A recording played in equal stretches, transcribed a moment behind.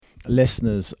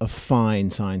listeners of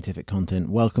fine scientific content,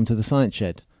 welcome to the Science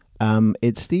Shed.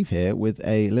 It's Steve here with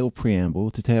a little preamble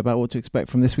to tell you about what to expect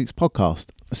from this week's podcast.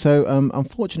 So,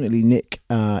 unfortunately, Nick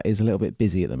is a little bit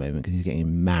busy at the moment because he's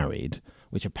getting married,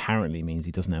 which apparently means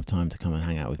he doesn't have time to come and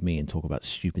hang out with me and talk about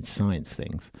stupid science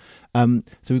things. So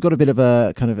we've got a bit of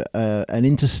a kind of an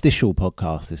interstitial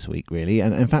podcast this week, really.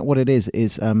 And in fact, what it is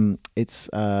it's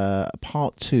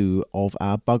part 2 of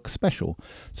our bug special.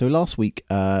 So last week,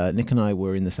 Nick and I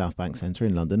were in the South Bank Centre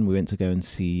in London. We went to go and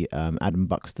see Adam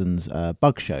Buxton's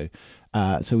bug show.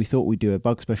 So we thought we'd do a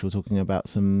bug special talking about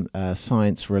some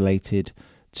science related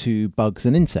to bugs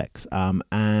and insects,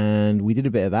 and we did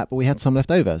a bit of that, but we had some left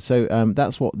over, so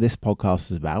that's what this podcast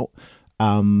is about.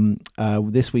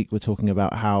 This week we're talking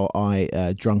about how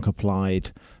I drunk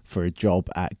applied for a job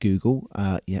at Google.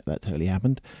 Yeah, that totally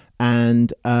happened.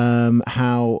 And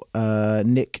how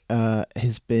Nick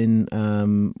has been,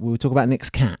 we'll talk about Nick's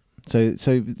cat. So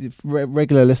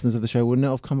regular listeners of the show will not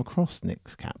have come across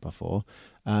Nick's cat before.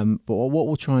 But what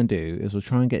we'll try and do is we'll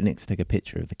try and get Nick to take a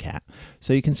picture of the cat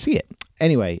so you can see it.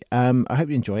 Anyway, I hope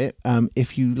you enjoy it.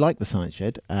 If you like the Science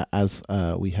Shed, as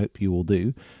we hope you all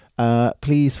do,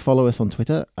 please follow us on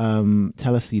Twitter.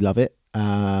 Tell us you love it.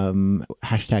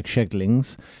 Hashtag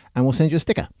Shedlings, and we'll send you a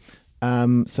sticker.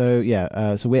 So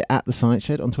we're at the Science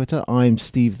Shed on Twitter. I'm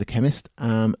Steve the Chemist,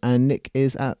 and Nick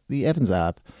is at the Evans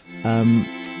Lab.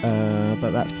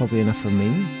 But that's probably enough from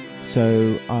me.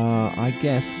 So I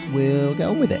guess we'll get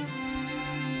on with it.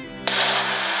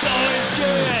 Science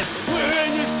Shed! We're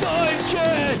in the Science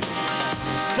Shed!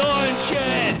 Science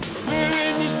Shed! We're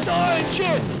in the Science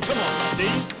Shed! Come on,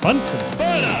 Steve! Bunsen,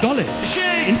 Burner! Dolly,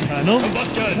 Machine! internal,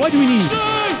 Combustion! why do we need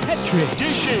Steam! Petri,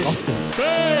 Dishes! Oscar,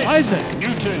 Space! Isaac,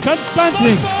 Newton!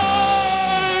 transplanting?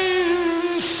 Science!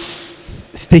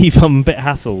 Steve, I'm a bit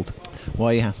hassled.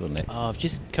 Why are you hassling, Nick? I've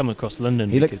just come across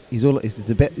London. He's a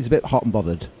bit hot and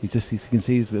bothered. You can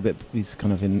see he's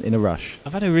kind of in a rush.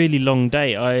 I've had a really long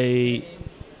day.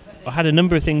 I had a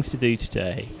number of things to do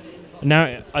today.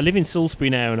 Now I live in Salisbury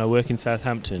now, and I work in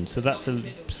Southampton, so that's a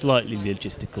slightly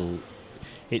logistical.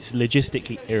 It's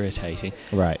logistically irritating.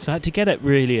 Right. So I had to get up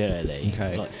really early,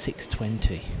 Okay. like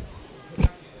 6:20.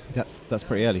 That's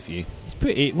pretty early for you. It's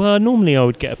pretty well. Normally I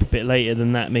would get up a bit later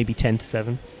than that, maybe 10 to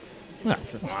 7.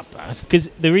 That's just not bad. Because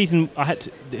the reason I had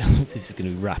to... this is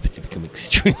going to rapidly become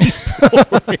extremely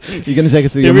boring. You're going to take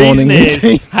us to The your morning reason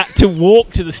meeting. is had to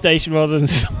walk to the station rather than...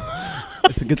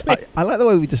 It's a good. I like the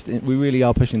way we really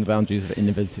are pushing the boundaries of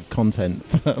innovative content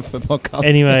for podcasts.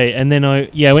 Anyway, and then I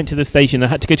went to the station. I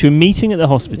had to go to a meeting at the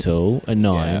hospital at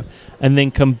 9, and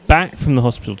then come back from the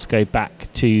hospital to go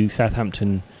back to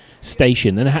Southampton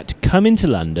station. Then I had to come into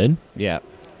London. Yeah.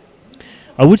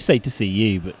 I would say to see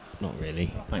you, but not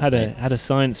really. Thanks, Had a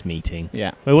science meeting.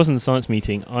 Yeah. Well, it wasn't a science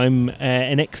meeting. I'm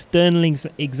an external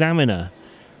examiner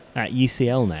at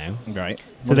UCL now. Right.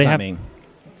 So What they does that have- mean?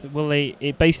 Well,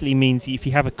 it basically means if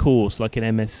you have a course like an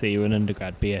MSc or an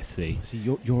undergrad BSc. So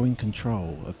you're in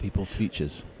control of people's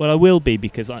futures. Well, I will be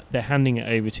because they're handing it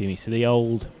over to me. So the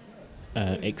old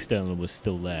external was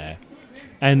still there,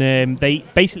 and they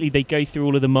go through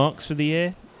all of the marks for the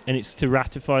year, and it's to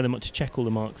ratify them, to check all the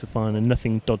marks are fine and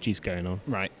nothing dodgy's going on.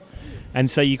 Right.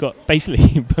 And so you got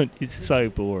basically, but it's so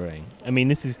boring. I mean,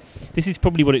 this is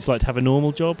probably what it's like to have a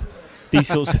normal job. These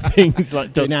sorts of things,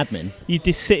 like Doing admin. you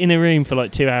just sit in a room for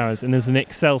like 2 hours, and there's an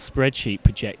Excel spreadsheet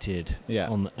projected Yeah.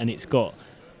 and it's got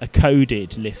a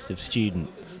coded list of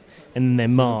students, and then their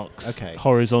marks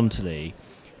horizontally,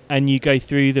 and you go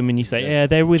through them and you say,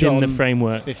 they're within the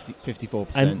framework.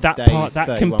 54%. And that Dave, part, that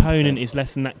 31%. component is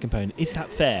less than that component. Is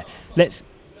that fair?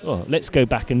 Let's go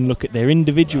back and look at their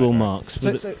individual marks. So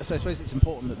I suppose it's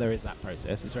important that there is that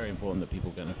process. It's very important that people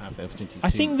are going to have the opportunity.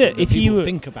 I think that if you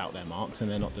think about their marks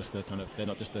and they're not just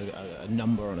a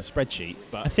number on a spreadsheet.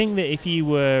 But I think that if you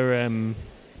were,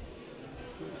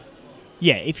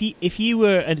 if you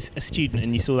were a student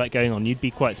and you saw that going on, you'd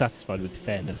be quite satisfied with the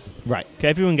fairness. Right. Okay,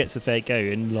 everyone gets a fair go,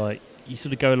 and like you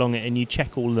sort of go along it and you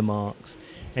check all the marks,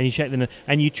 and you check them,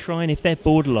 and you try, and if they're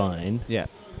borderline,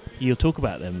 you'll talk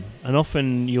about them, and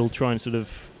often you'll try and sort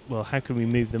of, well, how can we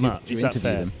move them up? Do you Is that interview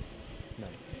fair? them? No.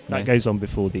 That goes on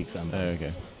before the exam. Oh,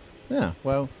 okay. Yeah,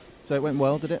 well, so it went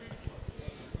well, did it?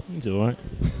 It was all right.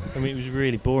 I mean, it was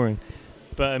really boring.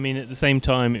 But, I mean, at the same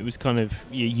time, it was kind of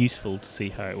useful to see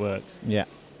how it worked. Yeah.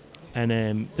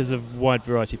 And there's a wide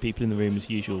variety of people in the room, as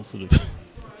usual, sort of.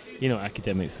 You know what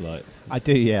academics are like. I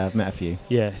do, yeah, I've met a few.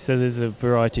 Yeah, so there's a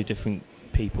variety of different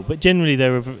people, but generally they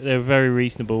were very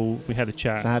reasonable. We had a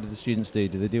chat. So how did the students do?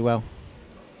 Did they do well?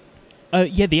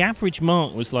 Yeah, the average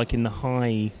mark was like in the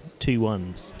high 2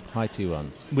 1s. High 2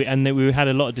 ones. We had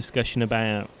a lot of discussion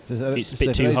about it's a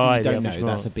bit too for those high. That the you don't average know,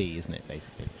 mark. that's a B, isn't it?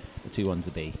 Basically, the 2 ones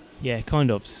a B. Yeah,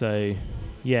 kind of. So,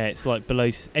 yeah, it's like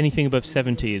anything above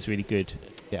 70 is really good.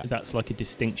 Yeah. That's like a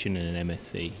distinction in an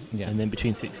MSc. Yeah. And then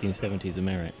between 60 and 70 is a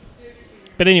merit.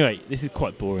 But anyway, this is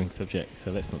quite a boring subject,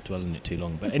 so let's not dwell on it too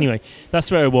long. But anyway,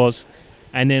 that's where I was.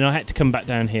 And then I had to come back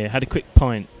down here, had a quick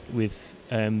pint with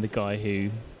the guy who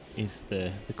is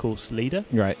the course leader.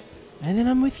 Right. And then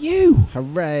I'm with you.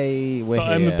 Hooray! We're But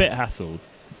here. I'm a bit hassled.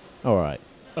 All right.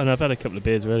 And I've had a couple of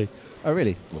beers already. Oh,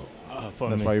 really?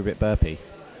 That's why you're a bit burpy.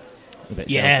 A bit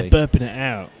Yeah, shouty. burping it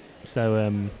out. So,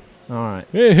 All right.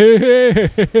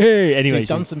 anyway. So you've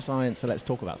done some science, so let's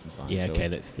talk about some science. Yeah, shall okay,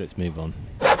 we? let's move on.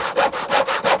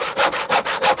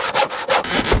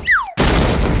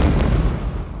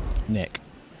 Nick.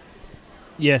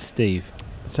 Yes, Steve.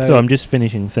 So, So I'm just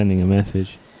finishing sending a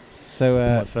message on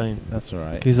my phone that's all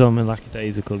right. because I'm a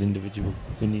lackadaisical individual.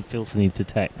 Filter needs to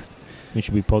text. We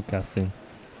should be podcasting.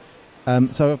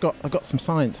 So I've got some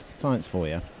science for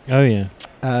you. Oh yeah,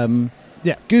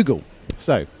 Yeah, Google.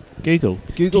 So Google.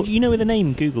 Google. Did you know where the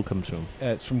name Google comes from?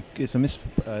 It's a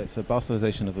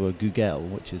bastardization of the word Google,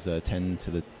 which is 10 to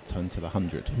the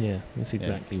 100. Yeah, that's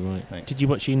exactly right. Thanks. Did you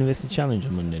watch University Challenge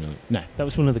on Monday night? No. That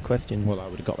was one of the questions. Well, I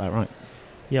would have got that right.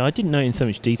 Yeah, I didn't know it in so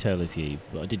much detail as you,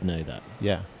 but I did know that.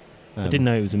 Yeah. I didn't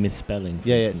know it was a misspelling. for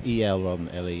Yeah, it's instance. EL rather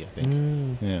than LE, I think.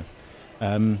 Mm.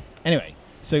 Yeah. Anyway,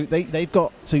 so they've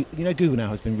got Google now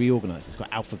has been reorganized. It's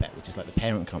got Alphabet, which is like the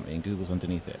parent company, and Google's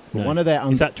underneath it. But No. one of their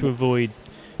Is that to avoid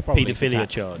probably for paedophilia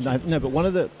tax. charge? No, but one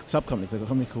of the sub companies, they've got a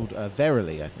company called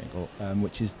Verily, I think,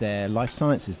 which is their life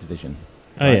sciences division.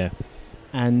 Oh Right. yeah.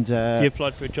 And Have you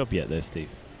applied for a job yet, there, Steve?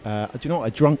 do you know what?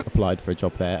 A drunk applied for a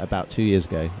job there about 2 years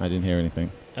ago. I didn't hear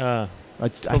anything. I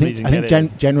Probably think didn't get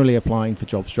it. generally applying for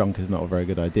jobs drunk is not a very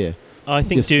good idea. I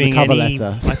think Just the doing cover any.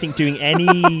 letter. I think doing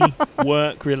any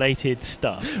work-related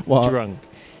stuff What? drunk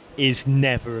is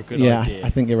never a good Yeah, idea.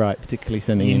 I think you're right, particularly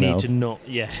sending you emails. need to not.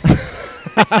 Yeah.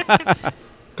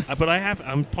 But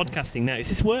I'm podcasting now. Is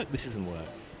this work? This isn't work.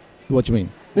 What do you mean?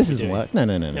 This are we doesn't doing? work. No.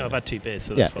 No, I've had 2 beers,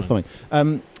 so Yeah, that's it's fine.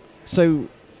 fine. So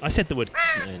I said the word.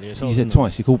 Earlier, so I you was said in the-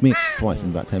 twice. You called me twice in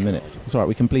about 10 minutes. It's all right.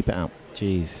 We can bleep it out.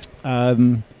 Jeez.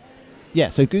 Yeah,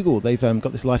 so Google, they've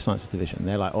got this life sciences division.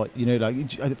 They're like,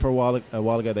 for a while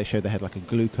ago, they showed they had like a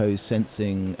glucose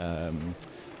sensing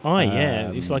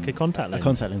Yeah. It's like a contact a lens.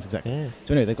 contact lens, exactly. Yeah.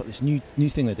 So anyway, they've got this new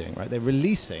thing they're doing, right? They're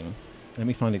releasing. Let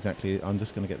me find exactly. I'm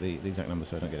just going to get the exact number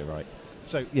so I don't get it right.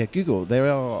 So yeah, Google, they're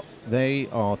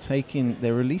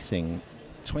releasing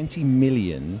 20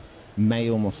 million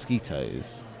male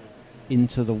mosquitoes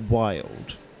into the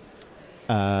wild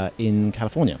in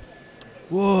California.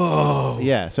 Whoa.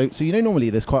 Yeah, so normally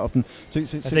there's quite often. So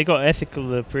Have they got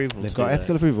ethical approval? they've to got do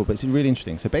ethical approval, but it's really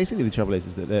interesting. So basically, the trouble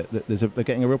is that they're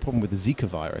getting a real problem with the Zika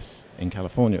virus in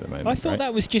California at the moment. that? I thought right?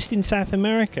 that was just in South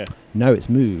America. No, it's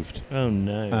moved. Oh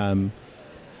no.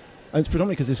 And it's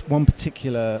predominantly because this one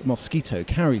particular mosquito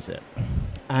carries it.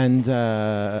 And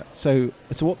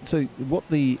what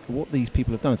these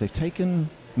people have done is they've taken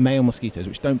male mosquitoes,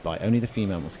 which don't bite, only the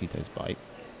female mosquitoes bite.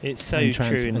 It's so and true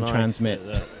in and life. transmit.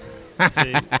 that-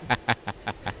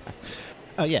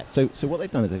 So what they've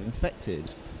done is they've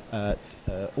infected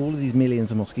all of these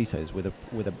millions of mosquitoes with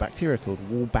a bacteria called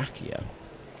Wolbachia.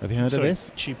 Have you heard Sorry, of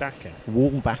this? Chewbacca.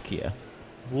 Wolbachia.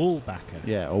 Wolbachia.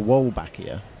 Yeah, or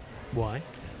Wolbachia. Why?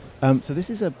 So this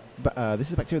is a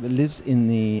bacteria that lives in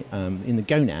the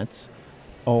gonads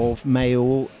of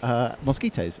male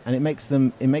mosquitoes, and it makes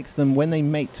them when they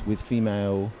mate with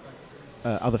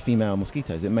other female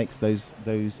mosquitoes, it makes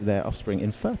their offspring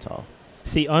infertile.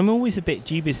 See, I'm always a bit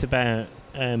dubious about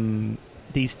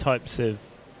these types of,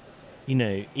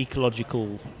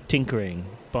 ecological tinkering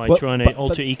by trying to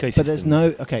alter ecosystems. But there's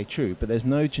there's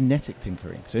no genetic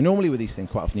tinkering. So normally with these things,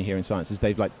 quite often you hear in science is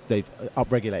they've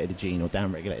upregulated a gene or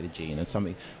downregulated a gene or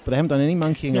something, but they haven't done any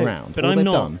monkeying around. But All I'm they've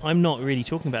not. done- I'm not really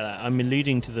talking about that. I'm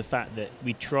alluding to the fact that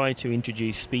we try to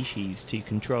introduce species to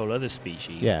control other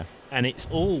species. Yeah, And it's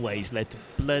always led to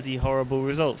bloody horrible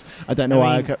results. I don't know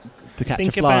why mean, to catch a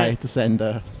think fly about- to send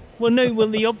a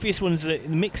The obvious ones are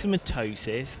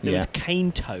myxomatosis. There Yeah. was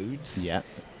cane toads. yeah.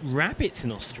 Rabbits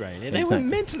in Australia. They Exactly. were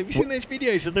mental. Have you seen those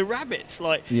videos of the rabbits?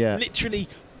 Yeah. Literally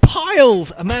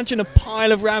piles. Imagine a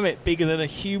pile of rabbit bigger than a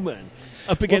human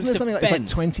up against Wasn't there a something like, fence.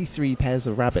 23 pairs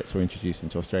of rabbits were introduced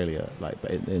into Australia,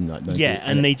 in 90, Yeah,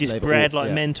 and they just they've bred all- like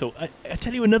yeah. mental. I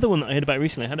tell you another one that I heard about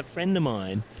recently. I had a friend of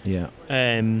mine, Yeah,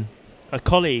 a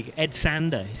colleague, Ed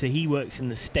Sander. So he works in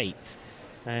the States.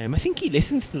 I think he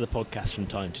listens to the podcast from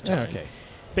time to time. yeah, okay.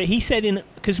 But he said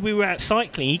because we were out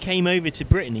cycling, he came over to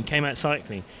Britain. He came out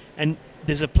cycling, and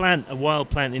There's a wild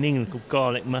plant in England called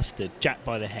garlic mustard, Jack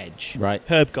by the hedge. Right.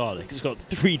 Herb garlic. It's got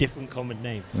 3 different common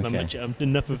names. Okay. I'm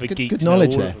enough of a Good, geek good to know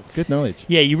knowledge all there. of them. Good knowledge.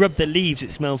 Yeah, you rub the leaves,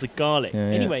 it smells of garlic. Yeah,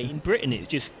 yeah. Anyway, in Britain, it's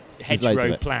just There's loads of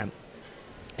hedgerow it. plant.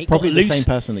 It Probably got the loose, same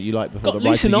person that you liked before got the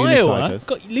loose writer in Iowa. unicyclers.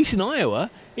 Got loose in Iowa.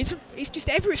 It's just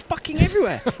it's fucking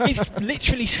everywhere. It's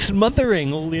literally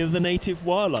smothering all the other native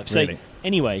wildlife. So Really?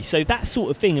 anyway, so that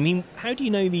sort of thing. I mean, how do you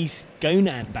know these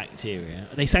gonad bacteria?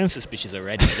 They sound suspicious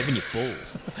already. They live in your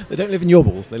balls. They don't live in your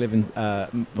balls. They live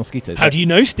in mosquitoes. How do you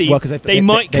know, Steve? Well, because they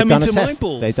might come done into a my test.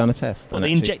 balls. They've done a test. Well, and they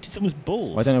actually- injected someone's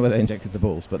balls. I don't know whether they injected the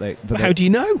balls, but they. But how do you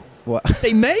know? What?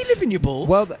 They may live in your balls.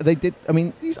 Well, they did. I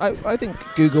mean, I think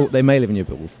Google. They may live in your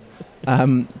balls,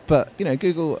 but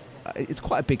Google. It's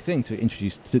quite a big thing to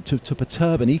introduce to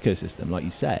perturb an ecosystem, like you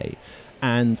say.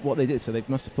 And what they did, so they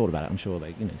must have thought about it. I'm sure they,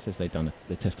 it says they've done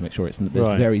the test to make sure there's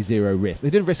Right. very zero risk.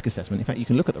 They did a risk assessment. In fact, you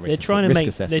can look at the risk. they're trying to risk make.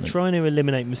 assessment. They're trying to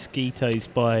eliminate mosquitoes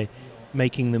by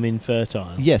making them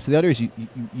infertile. Yeah, so the idea is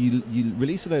you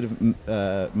release a load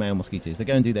of male mosquitoes. They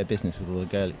go and do their business with all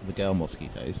the girl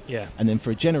mosquitoes. Yeah. And then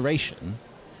for a generation,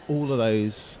 all of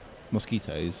those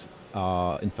mosquitoes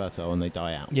are infertile and they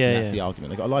die out. Yeah, and that's yeah. the argument.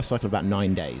 They've got a life cycle of about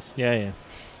 9 days. Yeah, yeah.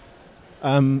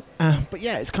 But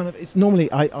yeah, it's normally,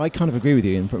 I kind of agree with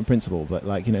you in principle, but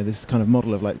this kind of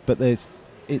model of but there's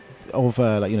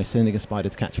sending a spider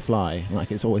to catch a fly,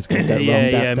 it's always going to go wrong.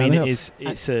 I mean, downhill.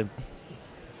 it's a.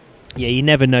 Yeah, you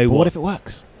never know But what if it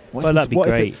works? Well, that'd be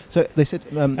great. So they said.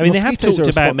 I mean, they have mosquitoes talked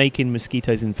are about making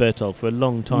mosquitoes infertile for a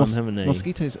long time, haven't they?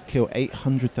 Mosquitoes kill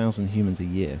 800,000 humans a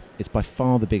year. It's by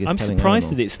far the biggest. I'm killing surprised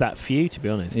animal. that it's that few, to be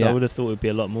honest. Yeah. I would have thought it would be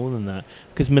a lot more than that.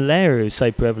 Because malaria is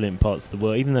so prevalent in parts of the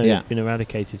world, even though Yeah. it's been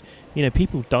eradicated.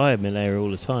 People die of malaria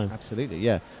all the time. Absolutely,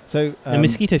 yeah. So And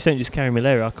mosquitoes don't just carry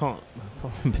malaria. I can't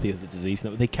remember the other disease.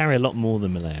 No, they carry a lot more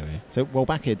than malaria. So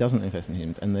Wolbachia doesn't infest in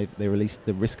humans, and they released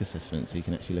the risk assessment, so you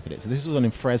can actually look at it. So this is all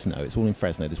in Fresno. It's all in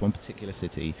Fresno. There's one particular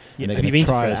city, Yeah, and they're have you going been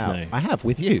to try it Fresno? out. I have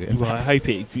with you. In Well, I fact. hope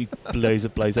it blows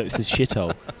up. It's a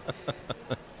shithole.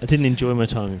 I didn't enjoy my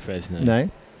time in Fresno. No,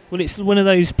 Well, it's one of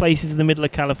those places in the middle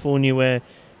of California where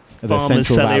the farmers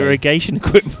Central sell Valley. irrigation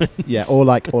equipment. Yeah, or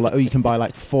you can buy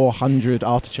 400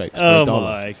 artichokes for Oh $1.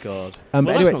 my god! But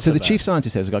Well, anyway, that's so not the bad. chief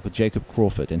scientist here is a guy called Jacob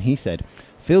Crawford, and he said,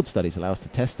 field studies allow us to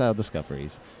test our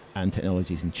discoveries and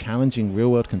technologies in challenging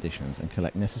real-world conditions and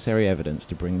collect necessary evidence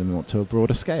to bring them to a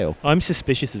broader scale. I'm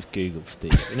suspicious of Google,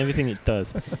 Steve, and everything it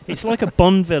does. It's like a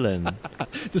Bond villain.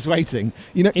 Just waiting.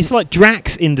 It's like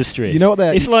Drax Industries. You know what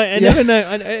they're- It's like I yeah. never know.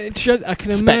 I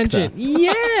can Spectre. imagine.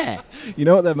 Yeah, You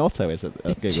know what their motto is at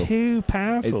they're Google? too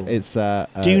powerful. It's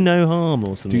do no harm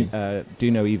or something.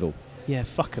 do no evil. Yeah,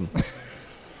 fuck them.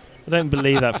 I don't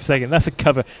believe that for a second. That's a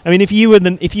cover. I mean, if you were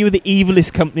the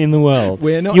evilest company in the world,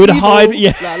 We're not you would evil. hide.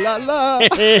 Yeah. La la la.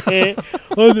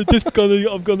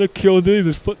 I'm gonna cure this.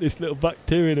 Let's put this little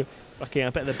bacteria in it. Fucking, I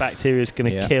bet the bacteria is gonna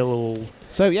Yeah. kill all.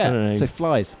 So I don't yeah, know. so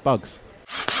flies, bugs.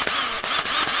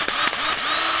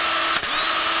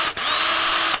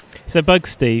 So, Bugs,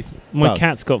 Steve, my Bug.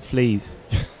 cat's got fleas.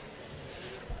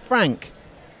 Frank.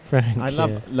 Frank, I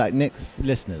love Nick's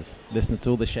listeners. Listen to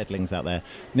all the shedlings out there.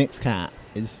 Nick's cat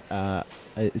is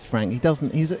Frank.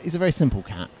 He's a very simple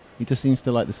cat. He just seems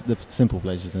to like the simple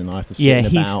pleasures in life of Yeah,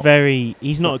 sitting he's about.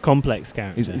 he's not a complex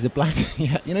character. He's a black.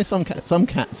 Yeah, some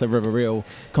cats have a real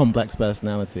complex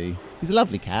personality. He's a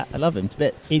lovely cat. I love him to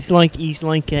bits. He's like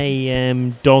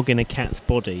a dog in a cat's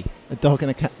body. A dog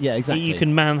and a cat. Yeah, exactly. You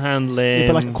can manhandle him.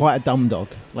 Yeah, but quite a dumb dog,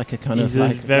 like a kind He's of a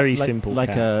like very like, simple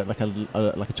like cat. like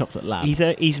a chocolate lab.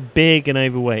 He's big and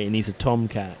overweight, and he's a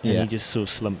tomcat, and Yeah. he just sort of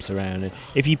slumps around. And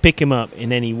if you pick him up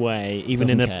in any way, even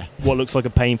Doesn't in care. what looks like a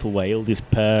painful way, he'll just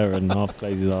purr and half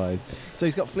close his eyes. So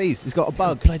he's got fleas. He's got a He's got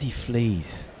bug. bloody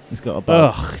fleas. He's got a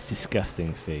bug. Ugh, it's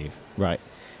disgusting, Steve. Right.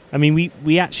 I mean,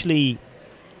 we actually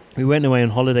went away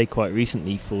on holiday quite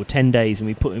recently for 10 days, and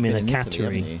we put him in Been a Italy, cattery.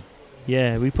 haven't you?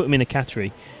 Yeah, we put him in a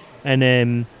cattery,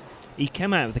 and he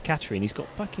came out of the cattery and he's got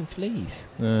fucking fleas.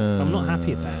 I'm not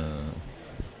happy about it.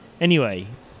 Anyway,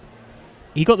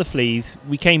 he got the fleas.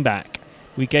 We came back.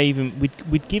 We gave him.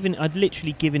 I'd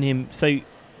literally given him. So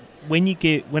when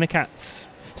a cat's.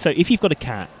 So if you've got a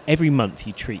cat, every month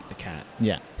you treat the cat.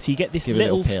 Yeah. So you get this Give it a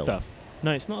little little pill. stuff.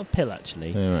 No, it's not a pill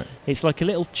actually. Yeah, right. It's like a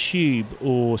little tube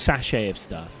or sachet of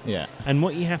stuff. Yeah. And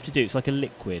what you have to do, it's like a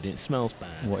liquid. And it smells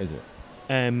bad. What is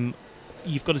it?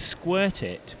 You've got to squirt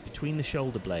it between the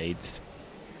shoulder blades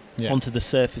Yeah. onto the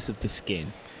surface of the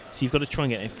skin. So you've got to try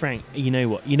and get it. Frank, you know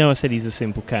what? You know I said he's a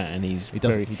simple cat, and He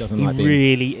doesn't he like being.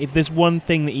 really. If there's one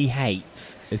thing that he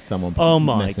hates, Is someone oh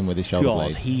my messing with his shoulder god,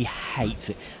 blade? he hates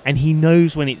it, and he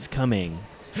knows when it's coming.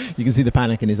 You can see the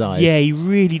panic in his eyes. Yeah, he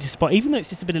really despises. Even though it's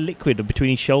just a bit of liquid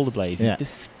between his shoulder blades, Yeah. he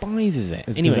despises it.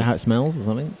 Is Anyway, it how it smells or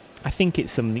something? I think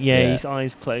it's something. Yeah, Yeah. his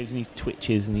eyes close and he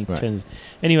twitches and he Right. turns.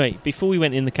 Anyway, before we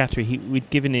went in the category, we'd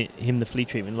given him the flea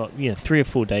treatment, 3 or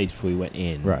 4 days before we went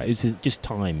in. Right. It was just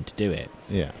time to do it.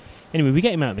 Yeah. Anyway, we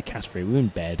get him out of the category. We were in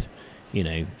bed,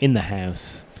 in the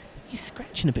house. He's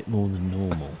scratching a bit more than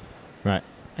normal. Right.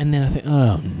 And then I think,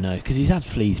 oh no, because he's had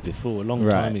fleas before a long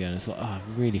Right. time ago, and it's like, I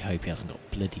really hope he hasn't got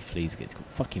bloody fleas again. He's got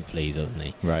fucking fleas, hasn't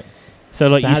he? Right. So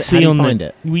like So you how see do you on find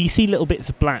it? you see little bits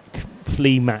of black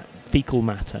fecal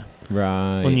matter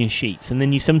Right. on your sheets, and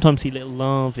then you sometimes see little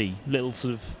larvae, little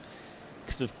sort of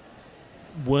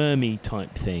wormy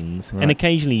type things, Right. and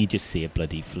occasionally you just see a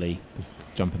bloody flea Just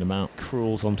jumping them out.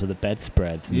 crawls onto the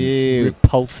bedspreads. And Ew. it's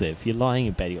repulsive. You're lying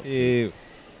in bed. You've got fleas. Ew.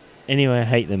 Anyway, I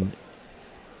hate them.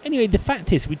 Anyway, the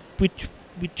fact is, we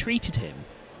treated him,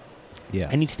 Yeah.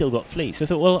 and he'd still got fleas. So I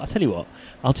thought, well, I'll tell you what,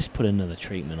 I'll just put another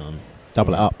treatment on.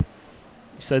 Double it up.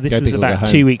 So this Go was big or go about home.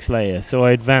 2 weeks later. So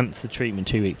I advanced the treatment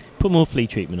 2 weeks. Put more flea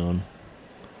treatment on.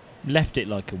 Left it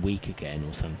like a week again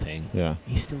or something. Yeah.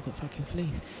 He's still got fucking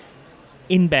fleas.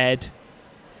 In bed,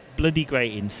 bloody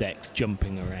great insects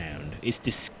jumping around. It's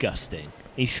disgusting.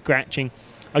 He's scratching.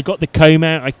 I got the comb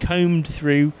out. I combed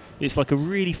through. It's like a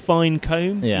really fine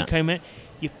comb. Yeah. You comb it.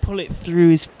 You pull it through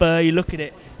his fur. You look at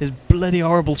it. There's bloody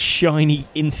horrible shiny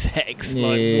insects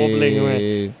like wobbling around.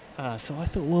 Ew. So I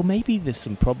thought, well, maybe there's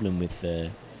some problem with the.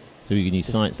 So you can use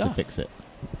The science to stuff. fix it.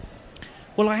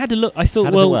 Well, I had a look. I thought, How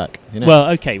does well, it work? You know? well,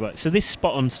 okay, right. So this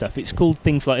spot-on stuff, it's called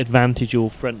things like Advantage or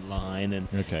Frontline, and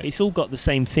okay. it's all got the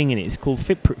same thing in it. It's called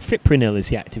fipronil is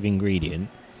the active ingredient.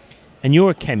 And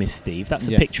you're a chemist, Steve. That's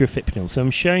a Yeah. picture of fipronil. So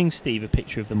I'm showing Steve a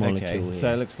picture of the molecule. Okay. here.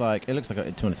 So it looks like to be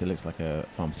honest, it looks like a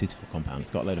pharmaceutical compound. It's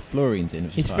got a load of fluorines in,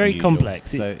 which it's is quite very unusual.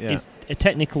 complex. So yeah. It's a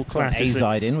technical It's got class. It's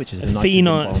azide in, which is a the nitrogen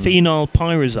phenyl, bond.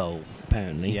 phenylpyrrozole,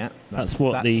 apparently. Yeah. That's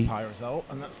what the- pyrazole,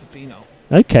 and that's the phenol.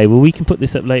 Okay, well we can put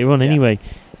this up later on. Yeah. Anyway,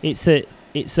 it's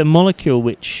a molecule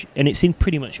which, and it's in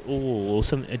pretty much all, or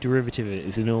a derivative of it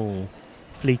is in all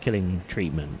flea killing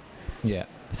treatment. Yeah.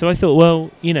 So I thought,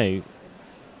 well,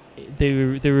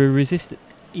 there are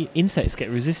insects get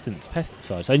resistant to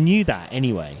pesticides. I knew that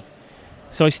anyway.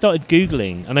 So I started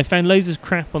Googling, and I found loads of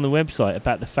crap on the website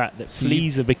about the fact that So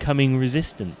fleas are becoming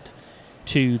resistant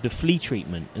to the flea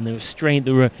treatment, and there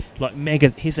were like mega.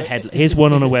 Here's a head. Here's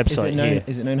one on a website here.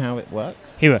 Is it known how it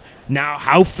works? Here, now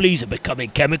how fleas are becoming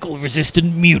chemical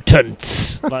resistant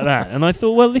mutants, like that. And I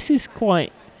thought, well, this is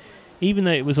quite. Even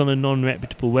though it was on a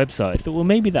non-reputable website, I thought, well,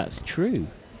 maybe that's true,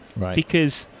 Right.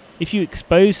 because if you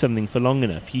expose something for long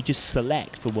enough, you just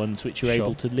select for ones which are Sure.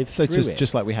 able to live So through it's it.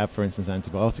 just like we have, for instance,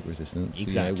 antibiotic resistance,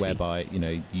 Exactly. whereby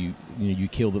you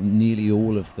kill them nearly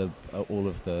all of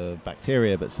the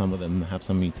bacteria, but some of them have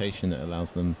some mutation that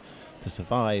allows them to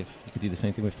survive. You could do the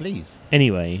same thing with fleas.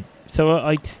 Anyway, so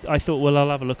I thought, well, I'll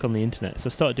have a look on the internet. So I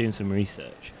started doing some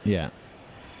research, Yeah.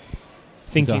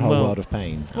 thinking, There's a whole well, world of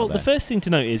pain. well, the first thing to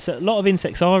note is that a lot of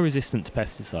insects are resistant to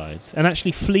pesticides, and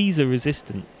actually fleas are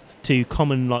resistant to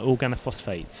common like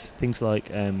organophosphates, things like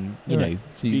So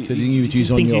you would use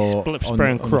on things you your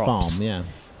spray on on the crops. farm, yeah.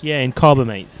 Yeah, and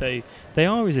carbamate. So they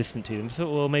are resistant to them. I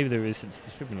thought, well, maybe they're resistant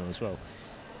to fipronil as well.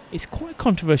 It's quite a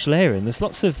controversial area, and there's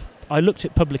lots of. I looked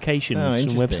at publications Oh, from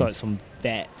interesting. websites on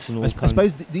vets and all I kinds.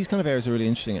 suppose these kind of areas are really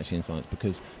interesting actually in science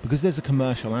because there's a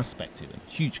commercial aspect to them,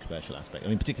 huge commercial aspect. I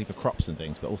mean, particularly for crops and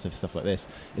things, but also for stuff like this.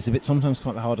 It's a bit sometimes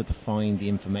quite harder to find the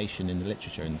information in the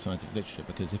literature, in the scientific literature,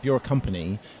 because if you're a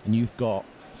company and you've got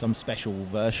some special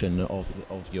version of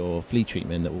your flea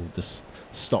treatment that will just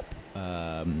stop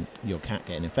your cat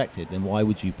getting infected, then why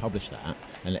would you publish that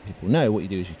and let people know? What you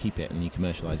do is you keep it and you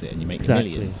commercialise it and you make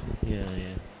Exactly. millions. Yeah.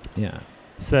 Yeah.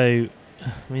 So,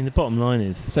 I mean, the bottom line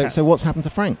is. So what's happened to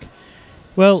Frank?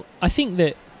 Well, I think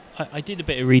that I did a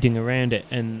bit of reading around it,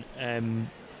 and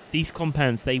these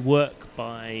compounds, they work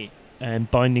by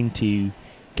binding to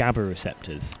GABA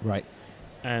receptors. Right.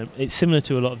 It's similar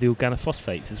to a lot of the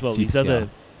organophosphates as well. These GPCR. other.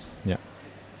 Yeah.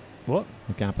 What?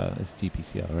 GABA is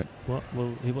GPCR, right? What? Well,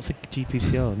 what's a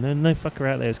GPCR? no fucker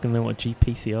out there is going to know what a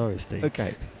GPCR is, Steve.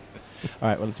 Okay. All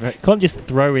right. Well, it's very Can't just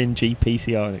throw in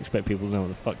GPCR and expect people to know what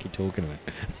the fuck you're talking about.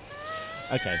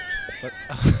 okay.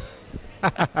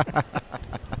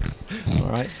 All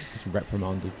right. Just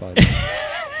reprimanded by.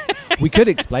 We could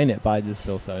explain it, but I just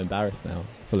feel so embarrassed now,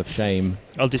 full of shame.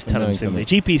 I'll just For tell them knowing simply.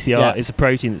 something. GPCR Yeah. is a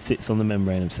protein that sits on the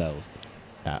membrane of cells.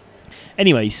 Yeah.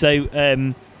 Anyway,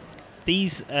 so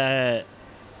these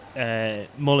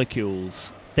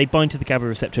molecules, they bind to the GABA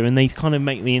receptor, and they kind of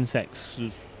make the insects sort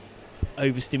of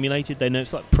overstimulated. They know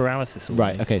it's like paralysis. Almost.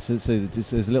 Right. Okay. So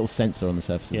there's a little sensor on the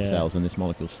surface of Yeah. the cells, and this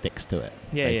molecule sticks to it.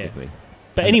 Yeah, basically.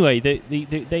 But And- anyway,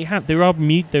 there are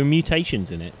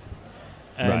mutations in it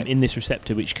Right. in this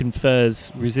receptor which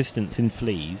confers resistance in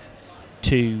fleas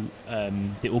to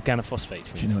the organophosphate.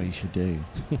 For Do you know what you instance. should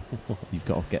do? You've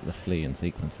got to get the flea and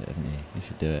sequence it, haven't you? You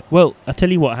should do it. Well, I'll tell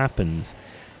you what happens.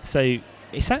 So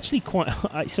it's actually quite.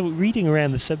 So reading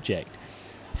around the subject,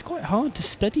 it's quite hard to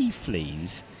study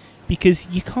fleas because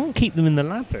you can't keep them in the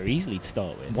lab very easily to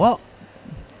start with. What?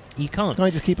 You can't. Can I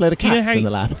just keep a load of Do you know cats how in you- the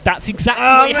lab? That's exactly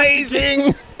what you have to do.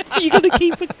 Amazing! You got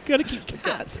to keep cats.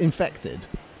 Cats infected.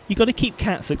 You got to keep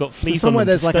cats that got So fleas on somewhere them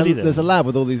there's to like study them. there's a lab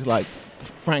with all these like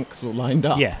Franks all lined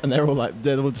up. Yeah. And they're all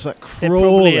just like They're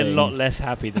crawling. probably a lot less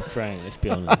happy than Frank. Let's be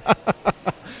honest.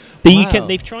 Wow.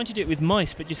 They've tried to do it with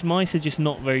mice, but just mice are just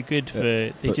not very good for.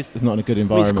 They But just. it's not in a good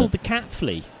Well, it's environment. called the cat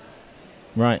flea.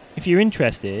 Right. If you're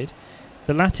interested,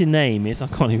 the Latin name is, I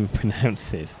can't even pronounce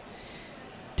this,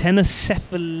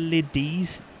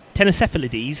 Tennocephalides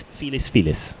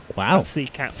felis. Wow. That's the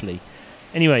cat flea.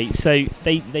 Anyway, so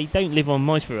they don't live on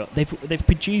mice very well. They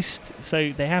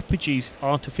have produced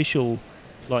artificial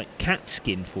like cat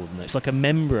skin for them. It's like a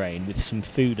membrane with some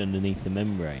food underneath the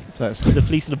membrane. So it's So the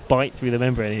fleas sort of bite through the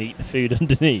membrane and eat the food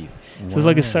underneath. So it's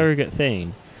like a surrogate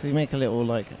thing. So you make a little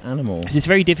like animal. It's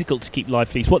very difficult to keep live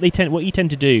fleas. What you tend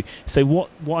to do. So what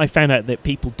I found out that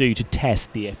people do to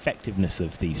test the effectiveness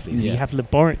of these fleas. Yeah. You have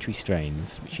laboratory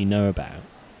strains which you know about.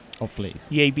 Of fleas.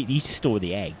 Yeah, but you need to store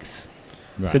the eggs.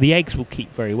 Right. So the eggs will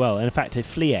keep very well. And in fact, a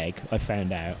flea egg, I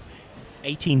found out,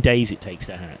 18 days it takes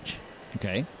to hatch.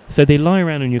 Okay. So they lie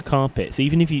around on your carpet. So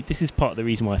even if you, this is part of the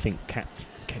reason why I think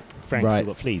Frank's Right. still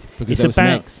got fleas. Because there were some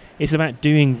eggs. It's about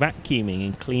doing vacuuming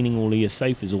and cleaning all of your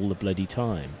sofas all the bloody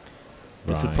time.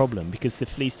 That's the Right. problem because the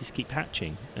fleas just keep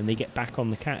hatching and they get back on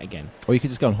the cat again. Or you could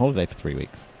just go on holiday for 3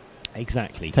 weeks.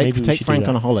 Exactly. Take Maybe we should do Frank that.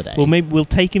 on a holiday. Well, maybe we'll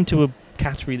take him to a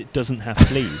cattery that doesn't have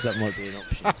fleas. That might be an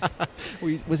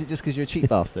option. Was it just because you're a cheap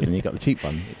bastard and you got the cheap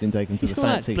one? It didn't take him to It's the not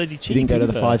that fancy. bloody You cheap didn't go to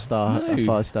the either. five-star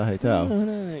No. hotel.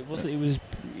 No, it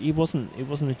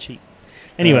wasn't a cheap.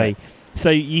 Anyway, so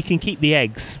you can keep the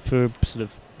eggs for sort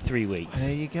of 3 weeks,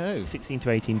 There you go. 16 to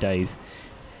 18 days.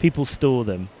 People store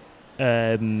them,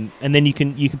 and then you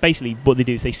can basically what they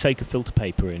do is they soak a filter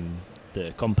paper in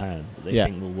the compound that they Yeah.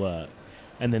 think will work,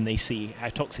 and then they see how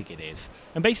toxic it is.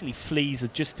 And basically, fleas are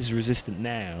just as resistant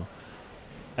now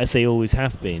as they always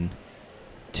have been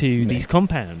to these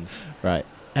compounds. Right.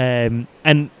 And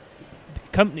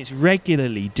companies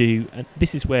regularly do, and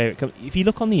this is where if you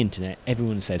look on the internet,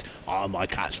 everyone says, "Oh, my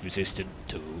cat's resistant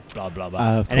to blah blah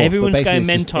blah," Of and course, everyone's but going basically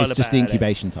mental it's just the about it.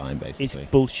 incubation time, It's basically.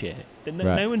 bullshit.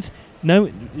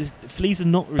 Fleas are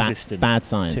not resistant Bad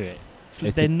science. to it.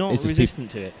 It's They're just- not it's just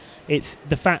resistant to it. It's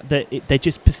the fact that they're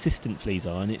just persistent fleas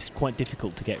are, and it's quite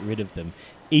difficult to get rid of them,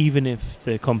 even if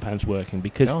the compound's working,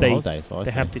 because Go on they holiday, is what I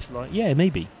they say. have this like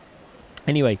maybe.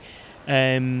 Anyway,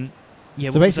 yeah. So What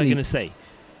was I basically- going to say?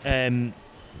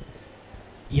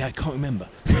 Yeah, I can't remember.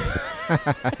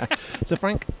 So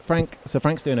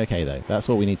Frank's doing okay though. That's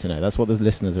what we need to know. That's what the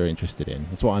listeners are interested in.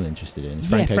 That's what I'm interested in. Is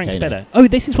Frank yeah, Frank's okay now? better. Oh,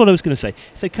 this is what I was going to say.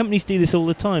 So companies do this all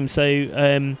the time.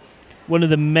 So one of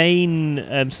the main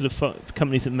sort of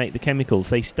companies that make the chemicals,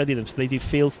 they study them. So they do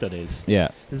field studies. Yeah,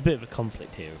 There's a bit of a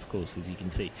conflict here, of course, as you can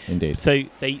see. indeed. So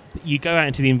you go out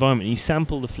into the environment, and you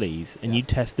sample the fleas, and Yeah. you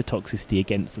test the toxicity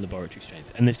against the laboratory strains,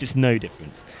 and there's just no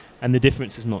difference. And the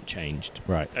difference has not changed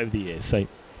Right. over the years. So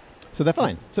So they're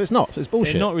fine. So it's not. So it's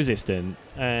bullshit. they're not resistant,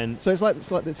 and So it's like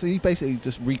so you basically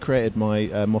just recreated my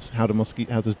how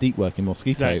does DEET work in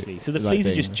mosquito? exactly. So the like fleas are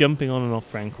thing. just jumping on and off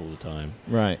Frank all the time,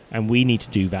 Right. and we need to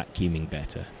do vacuuming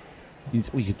better.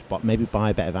 We could maybe buy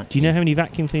a better vacuum. Do you know how many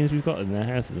vacuum cleaners we've got in our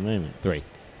house at the moment? 3?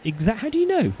 How do you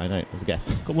know? I know. It was a guess.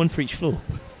 Got one for each floor.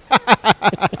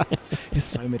 It's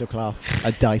so middle class.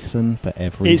 A Dyson for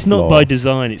every. It's floor. not by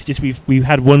design. It's just we've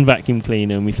had one vacuum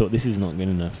cleaner and we thought this is not good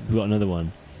enough. We've got another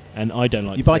one, and I don't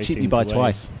like. You to buy throw cheap, you things buy away.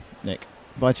 twice, Nick.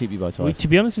 Buy cheap, you buy We, twice. to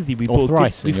be honest with you, we Or bought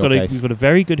thrice in we've your got case. we've got a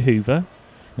very good Hoover,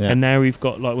 Yeah. and now we've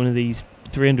got like one of these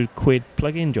 300 quid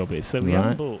plug-in jobbers. So we Right.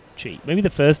 haven't bought cheap. Maybe the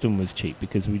first one was cheap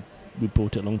because we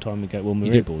bought it a long time ago. Well,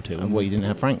 Maria did- bought it. And well, you didn't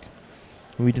have Frank.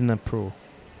 We didn't have Pro.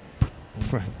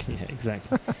 Frank, yeah,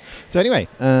 exactly. So anyway,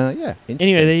 yeah. Interesting.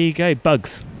 Anyway, there you go.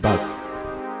 Bugs. Bugs.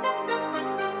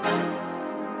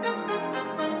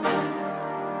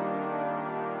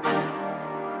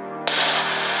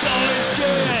 Science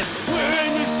Shed! We're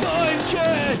in the Science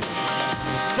Shed!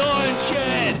 Science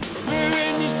Shed! We're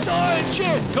in the Science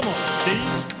Shed! Come on,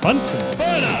 Steve! Bunsen.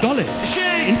 Burner! Solid.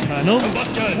 Machine! Internal.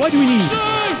 Combustion! What do we need?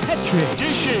 Steve! Petri.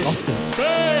 Dishes! Austin.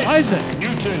 Space! Isaac.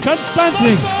 Newton!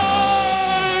 Constantin. Science!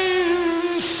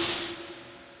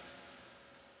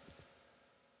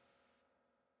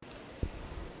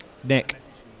 Nick.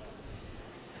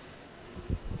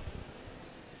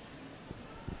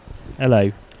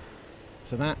 Hello.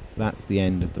 So that's the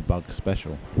end of the Bug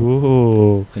special.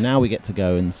 Ooh. So now we get to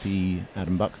go and see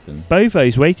Adam Buxton.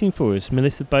 Bovo's waiting for us.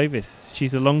 Melissa Bovis.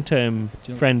 She's a long-term Do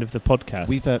you know- friend of the podcast.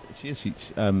 We've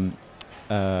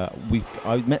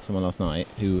I met someone last night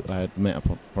who I had met up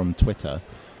from Twitter,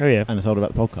 oh yeah. and I told her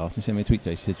about the podcast. She sent me a tweet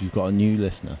today. She said you've got a new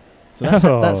listener. So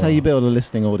that's how you build a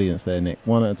listening audience, there, Nick.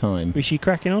 One at a time. Was she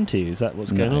cracking on to you? Is that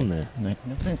what's going on there? No,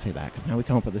 don't say that because now we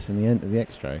can't put this in the end of the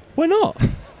extra. Why not?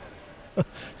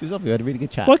 She was lovely. We had a really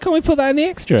good chat. Why can't we put that in the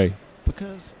extra?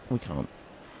 Because we can't.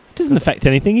 It doesn't affect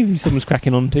anything if someone's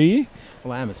cracking on to you.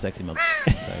 Well, I am a sexy mum,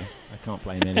 so I can't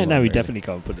blame anyone. No, we really. definitely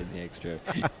can't put it in the extra.